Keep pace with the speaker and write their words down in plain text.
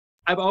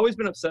I've always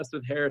been obsessed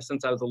with hair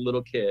since I was a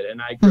little kid,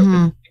 and I grew up in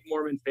a big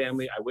Mormon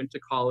family. I went to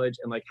college,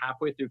 and like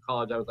halfway through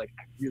college, I was like,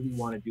 I really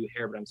want to do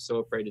hair, but I'm so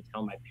afraid to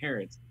tell my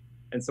parents.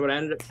 And so what I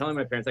ended up telling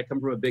my parents, I come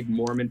from a big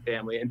Mormon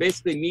family, and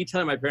basically me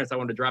telling my parents I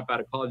wanted to drop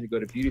out of college and go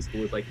to beauty school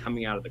was like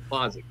coming out of the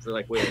closet. So they're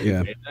like, wait,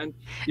 man,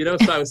 you know.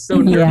 So I was so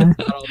nervous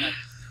about all that.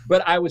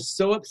 But I was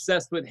so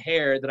obsessed with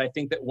hair that I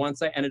think that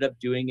once I ended up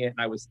doing it, and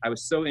I was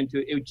so into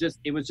it,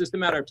 it was just a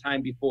matter of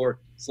time before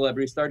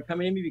celebrities started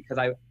coming to me, because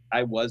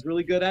I was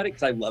really good at it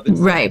because I love it.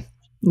 Right.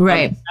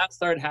 That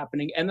started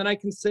happening, and then I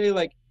can say,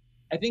 like,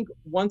 I think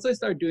once I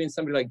started doing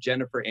somebody like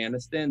Jennifer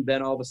Aniston,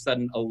 then all of a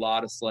sudden a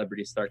lot of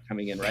celebrities start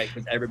coming in, right?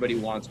 Because everybody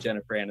wants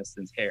Jennifer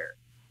Aniston's hair.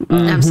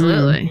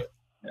 Absolutely.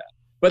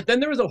 But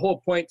then there was a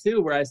whole point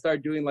too where I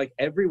started doing like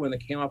everyone that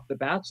came off The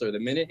Bachelor. The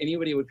minute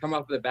anybody would come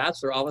off The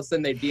Bachelor, all of a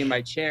sudden they'd be in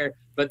my chair.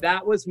 But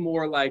that was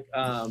more like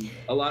a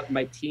lot of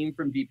my team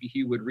from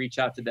DPQ would reach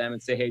out to them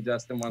and say, hey,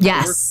 Justin wants to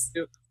work with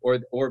you,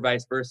 or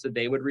vice versa.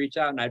 They would reach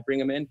out and I'd bring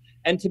them in.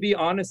 And to be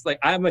honest, like,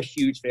 I'm a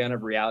huge fan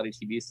of reality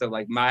TV. So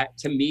like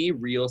to me,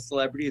 real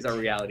celebrities are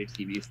reality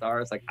TV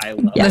stars. Like, I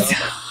love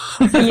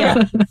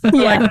them.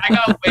 Like, I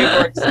got way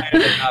more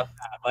excited about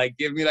that. Like,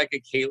 give me like a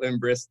Caitlyn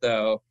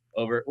Bristow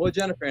over, well,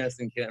 Jennifer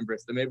Aniston, Caitlyn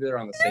Bristow, maybe they're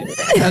on the same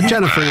side.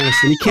 Jennifer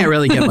Aniston, you can't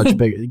really get much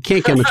bigger. You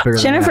can't get much bigger.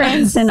 Jennifer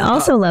Aniston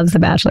also loves The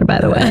Bachelor, by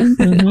the way.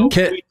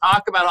 We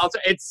talk about it also.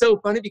 It's so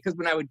funny because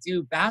when I would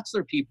do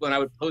Bachelor people and I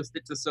would post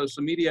it to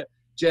social media,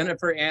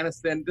 Jennifer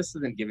Aniston, this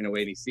isn't giving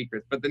away any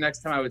secrets, but the next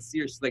time I would see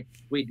her, she's like,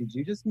 wait, did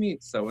you just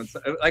meet so-and-so?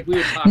 Like, we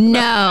would talk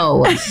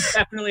about it. I'm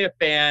definitely a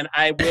fan.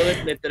 I will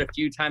admit that a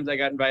few times I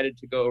got invited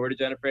to go over to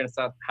Jennifer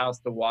Aniston's house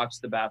to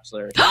watch The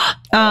Bachelor.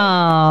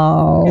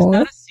 Oh. Is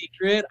that a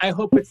secret? I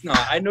hope it's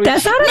not. I know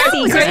that's not a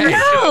secret.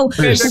 No.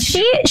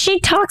 She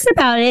talks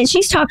about it.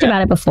 She's talked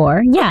about it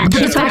before. Yeah.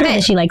 She's talked about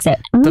it. She likes it.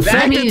 The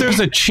fact that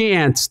there's a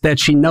chance that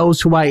she knows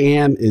who I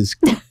am is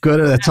good.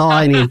 That's all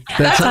I need.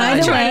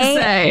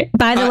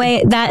 By the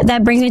way,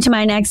 that brings me to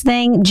my next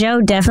thing.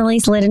 Joe definitely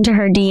slid into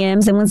her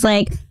DMs and was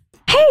like,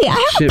 hey,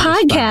 I have a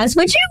podcast.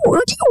 Would you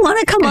want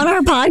to come on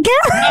our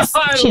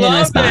podcast? She didn't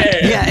respond.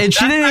 Yeah, and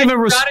she didn't even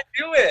respond.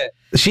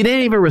 She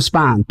didn't even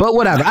respond, but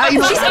whatever.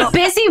 She's a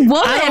busy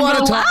woman. I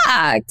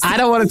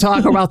don't want to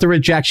talk about the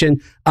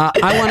rejection.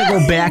 I want to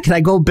go back. Can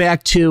I go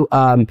back to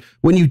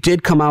when you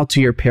did come out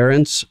to your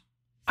parents?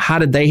 How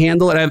did they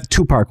handle it? I have a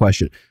two-part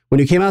question. When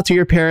you came out to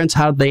your parents,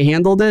 how did they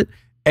handle it?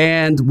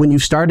 And when you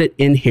started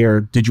in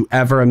here, did you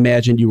ever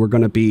imagine you were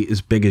going to be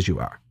as big as you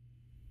are?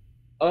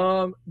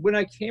 When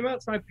I came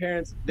out to my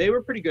parents, they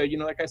were pretty good. You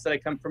know, like I said, I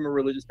come from a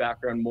religious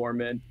background,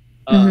 Mormon.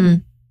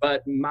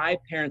 But my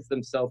parents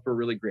themselves were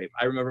really great.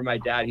 I remember my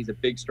dad, he's a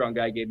big, strong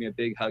guy, gave me a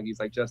big hug.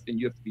 He's like, Justin,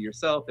 you have to be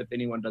yourself. If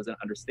anyone doesn't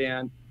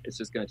understand, it's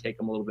just going to take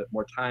them a little bit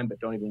more time, but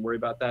don't even worry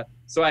about that.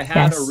 So I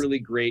had a really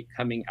great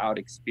coming out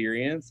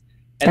experience.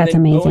 And that's then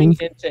amazing. Going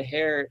into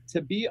hair,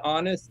 to be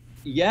honest,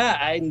 yeah,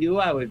 I knew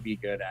I would be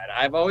good at it.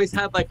 I've always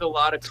had like a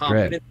lot of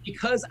confidence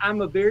because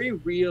I'm a very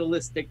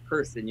realistic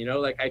person, you know,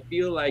 like I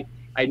feel like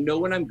I know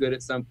when I'm good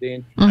at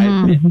something, I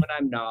admit when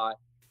I'm not.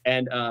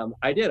 And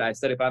I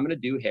said, if I'm going to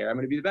do hair, I'm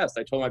going to be the best.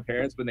 I told my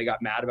parents when they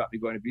got mad about me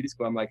going to beauty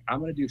school, I'm like, I'm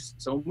going to do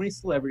so many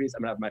celebrities.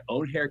 I'm going to have my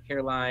own hair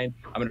care line.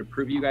 I'm going to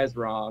prove you guys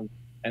wrong.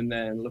 And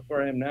then look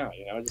where I am now.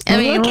 You know, look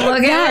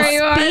at where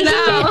you are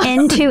now.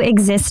 Into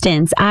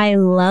existence. I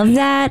love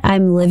that.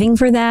 I'm living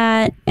for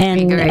that.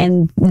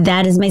 And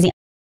that is amazing.